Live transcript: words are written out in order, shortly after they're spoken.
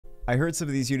I heard some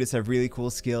of these units have really cool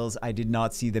skills. I did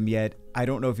not see them yet. I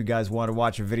don't know if you guys want to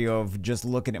watch a video of just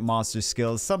looking at monster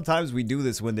skills. Sometimes we do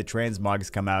this when the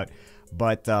transmogs come out.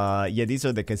 But yeah, these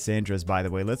are the Cassandras, by the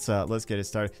way. Let's get it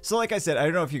started. So like I said, I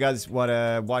don't know if you guys want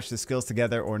to watch the skills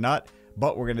together or not,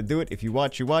 but we're gonna do it. If you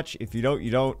watch, you watch. If you don't,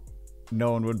 you don't.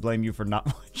 No one would blame you for not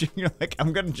watching. You're like,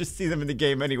 I'm gonna just see them in the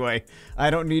game anyway. I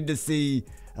don't need to see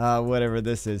whatever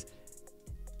this is.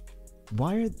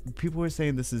 Why are people were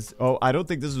saying this is... Oh, I don't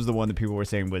think this was the one that people were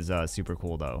saying was super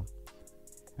cool, though.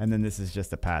 And then this is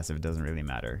just a passive. It doesn't really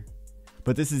matter.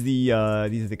 But this is the...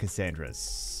 these are the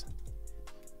Cassandras.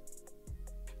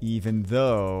 Even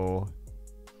though...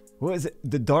 What is it?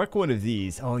 The dark one of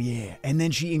these. Oh, yeah. And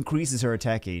then she increases her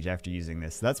attack gauge after using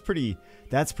this. That's pretty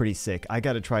sick. I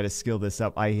gotta try to skill this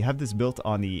up. I have this built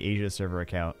on the Asia server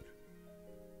account.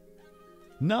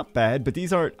 Not bad, but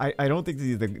these aren't... I don't think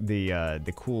these are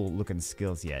the cool looking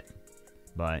skills yet.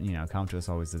 But, you know, Comtos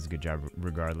always does a good job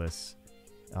regardless.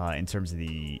 In terms of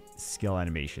the skill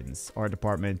animations. Art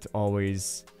department,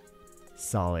 always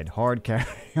solid. Hard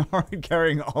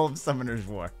carrying all of Summoner's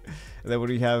War. And then what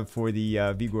do we have for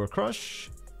the Vigor Crush?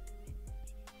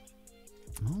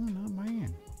 Oh, not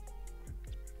man.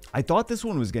 I thought this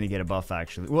one was going to get a buff,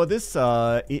 actually. Well, this...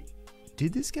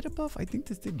 Did this get a buff? I think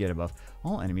this did get a buff.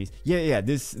 All enemies. Yeah,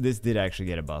 this did actually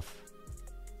get a buff.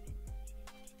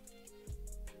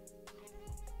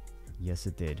 Yes,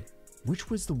 it did. Which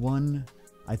was the one?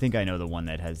 I think I know the one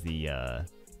that has the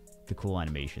cool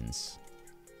animations.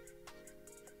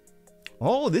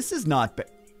 Oh, this is not bad.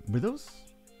 Were those?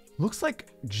 Looks like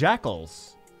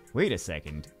jackals. Wait a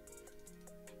second.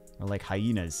 Or like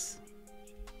hyenas.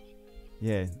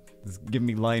 Yeah, this give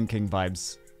me Lion King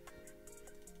vibes.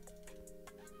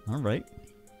 Alright.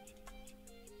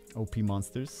 OP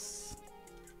monsters.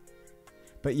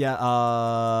 But yeah,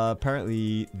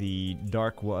 apparently the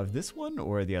dark one of this one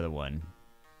or the other one.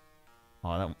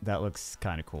 Oh, that looks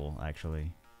kind of cool,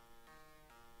 actually.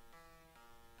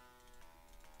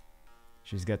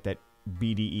 She's got that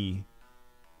BDE.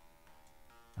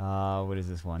 What is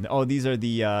this one? Oh, these are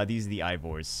the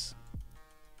Ivors.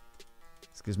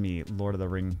 This gives me Lord of the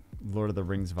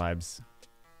Rings vibes.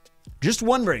 Just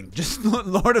one ring. Just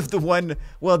Lord of the one.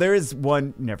 Well, there is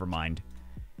one. Never mind.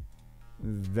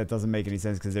 That doesn't make any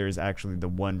sense because there is actually the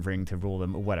one ring to rule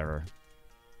them. Whatever.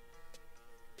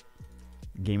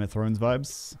 Game of Thrones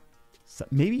vibes. So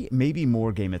maybe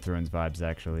more Game of Thrones vibes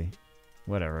actually.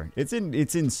 Whatever. It's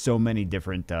in so many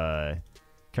different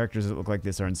characters that look like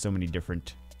this are in so many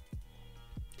different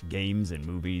games and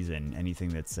movies and anything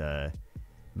that's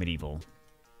medieval.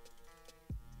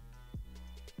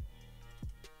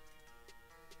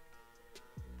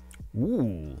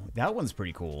 Ooh, that one's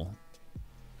pretty cool.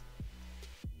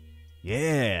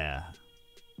 Yeah.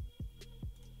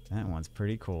 That one's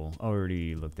pretty cool.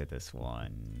 Already looked at this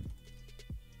one.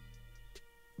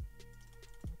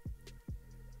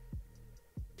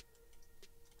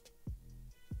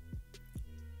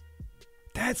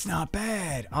 That's not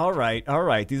bad. All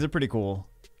right. These are pretty cool.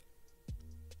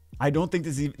 I don't think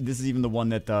this is even the one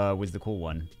that was the cool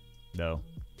one, though.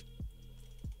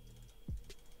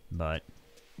 But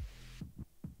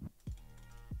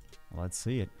let's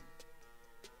see it.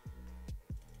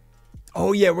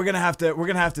 Oh yeah, we're gonna have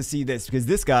to see this because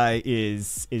this guy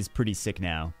is pretty sick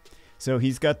now. So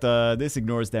he's got this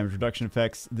ignores damage reduction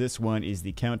effects. This one is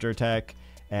the counterattack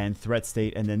and threat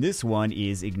state, and then this one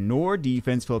is ignore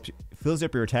defense, fills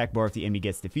up your attack bar if the enemy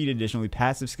gets defeated. Additionally,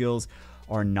 passive skills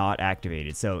are not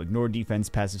activated. So ignore defense,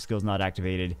 passive skills not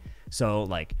activated. So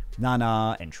like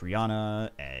Nana and Triana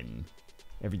and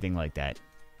everything like that.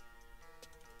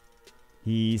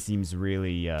 He seems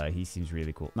really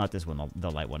cool. Not this one,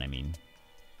 the light one, I mean.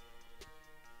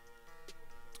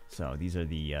 So these are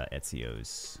the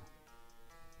Ezio's.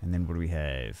 And then what do we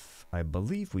have? I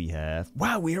believe we have...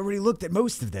 Wow, we already looked at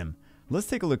most of them. Let's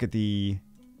take a look at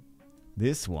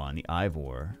this one, the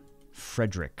Ivor.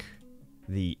 Frederick.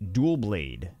 The dual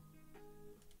blade.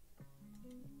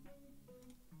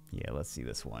 Yeah, let's see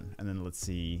this one. And then let's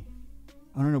see...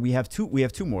 Oh, no, we have two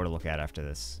more to look at after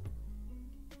this.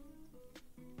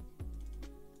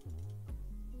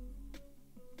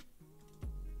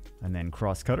 And then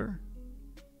Crosscutter.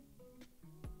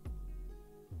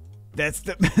 That's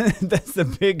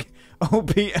the big OP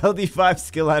LD5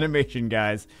 skill animation,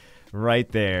 guys. Right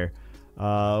there.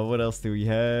 What else do we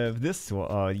have? This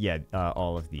one. Yeah,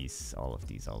 all of these.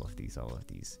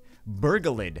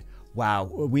 Bergalid. Wow.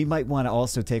 We might want to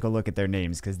also take a look at their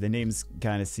names because the names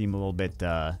kind of seem a little bit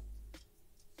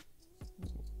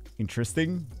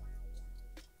interesting.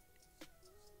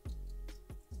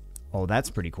 Oh, that's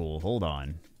pretty cool. Hold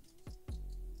on.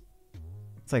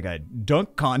 It's like a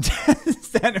dunk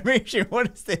contest animation.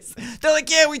 What is this? They're like,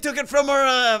 yeah, we took it from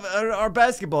our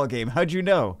basketball game. How'd you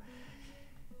know?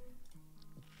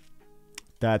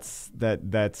 That's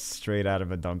straight out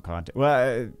of a dunk contest.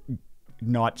 Well,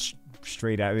 not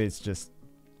straight out. It's just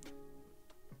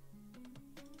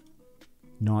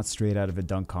not straight out of a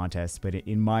dunk contest. But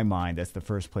in my mind, that's the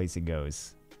first place it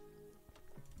goes.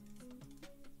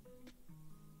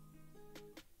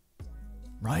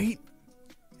 Right?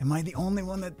 Am I the only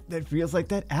one that feels like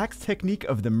that? Axe technique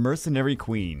of the Mercenary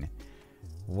Queen.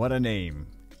 What a name.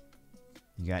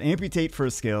 You got amputate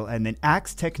first skill, and then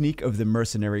axe technique of the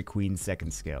Mercenary Queen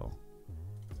second skill.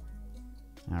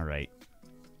 Alright.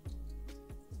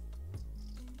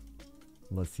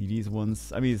 Let's see these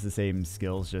ones. I mean, it's the same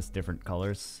skills, just different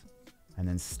colors. And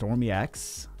then Stormy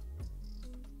Axe.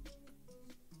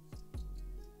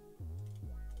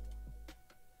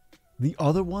 The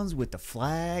other ones with the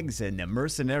flags and the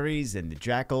mercenaries and the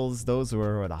jackals, those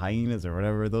were, or the hyenas or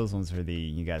whatever, those ones are the,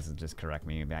 you guys will just correct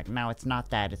me and be like, no, it's not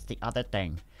that, it's the other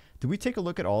thing. Did we take a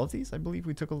look at all of these? I believe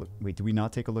we took a look. Wait, did we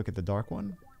not take a look at the dark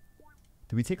one?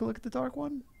 Did we take a look at the dark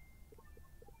one?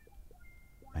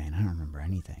 Man, I don't remember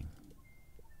anything.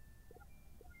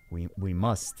 We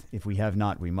must. If we have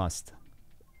not, we must.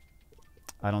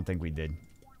 I don't think we did.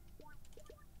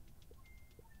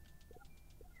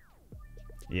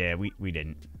 Yeah, we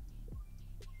didn't.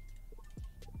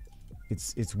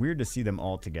 It's weird to see them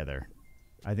all together.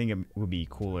 I think it would be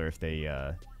cooler if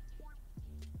they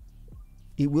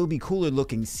it will be cooler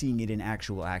looking seeing it in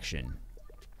actual action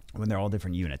when they're all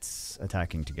different units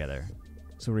attacking together.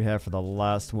 So we have for the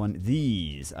last one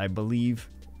these, I believe,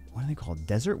 what are they called?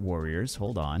 Desert Warriors.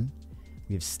 Hold on.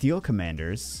 We have Steel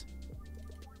Commanders.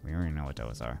 We already know what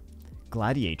those are.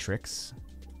 Gladiatrix.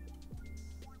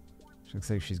 Looks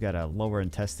like she's got a lower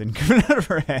intestine coming out of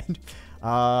her head.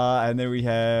 And then we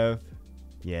have,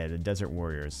 yeah, the Desert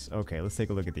Warriors. Okay, let's take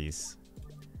a look at these.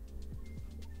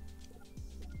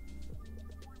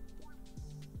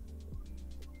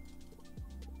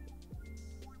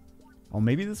 Oh,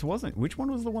 maybe this wasn't. Which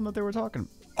one was the one that they were talking?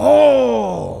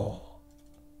 Oh!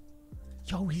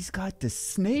 Yo, he's got the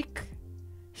snake.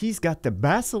 He's got the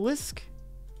basilisk.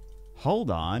 Hold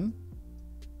on.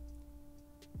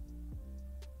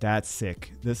 That's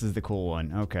sick. This is the cool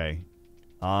one. Okay.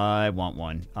 I want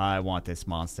one. I want this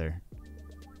monster.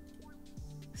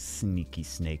 Sneaky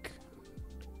snake.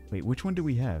 Wait, which one do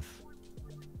we have?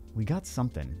 We got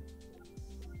something.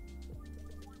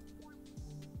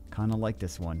 Kind of like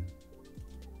this one.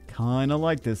 Kind of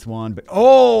like this one, but...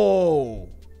 Oh!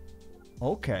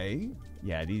 Okay.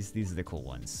 Yeah, these are the cool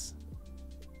ones.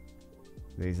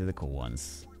 These are the cool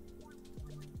ones.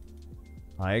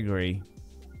 I agree.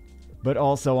 But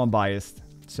also, I'm biased,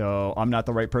 so I'm not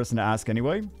the right person to ask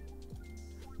anyway.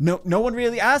 No one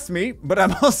really asked me, but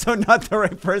I'm also not the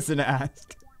right person to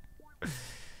ask.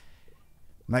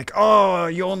 Like, oh,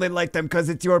 you only like them because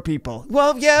it's your people.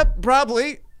 Well, yeah,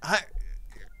 probably.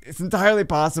 It's entirely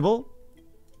possible.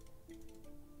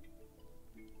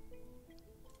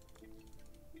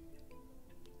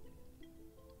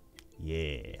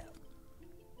 Yeah.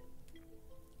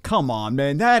 Come on,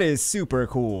 man. That is super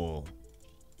cool.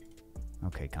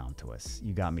 Okay, Comtuous.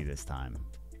 You got me this time.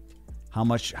 How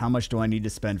much do I need to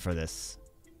spend for this?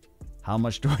 How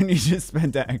much do I need to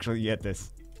spend to actually get this?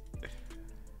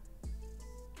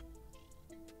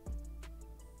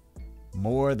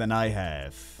 More than I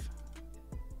have.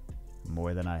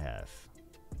 More than I have.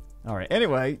 Alright,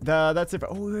 anyway, that's it.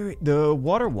 Oh, wait. The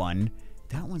water one,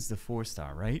 that one's the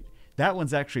 4-star, right? That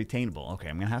one's actually attainable. Okay,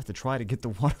 I'm going to have to try to get the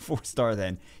water 4-star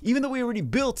then. Even though we already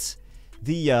built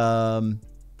the,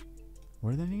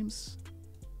 what are their names?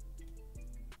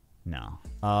 No.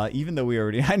 Even though we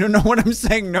already... I don't know what I'm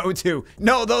saying no to.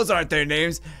 No, those aren't their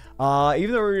names. Even though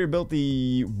we already built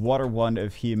the water one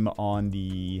of him on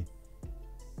the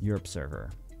Europe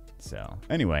server. So,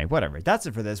 anyway, whatever. That's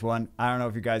it for this one. I don't know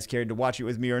if you guys cared to watch it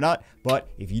with me or not. But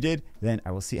if you did, then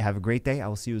I will see. Have a great day. I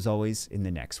will see you as always in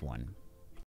the next one.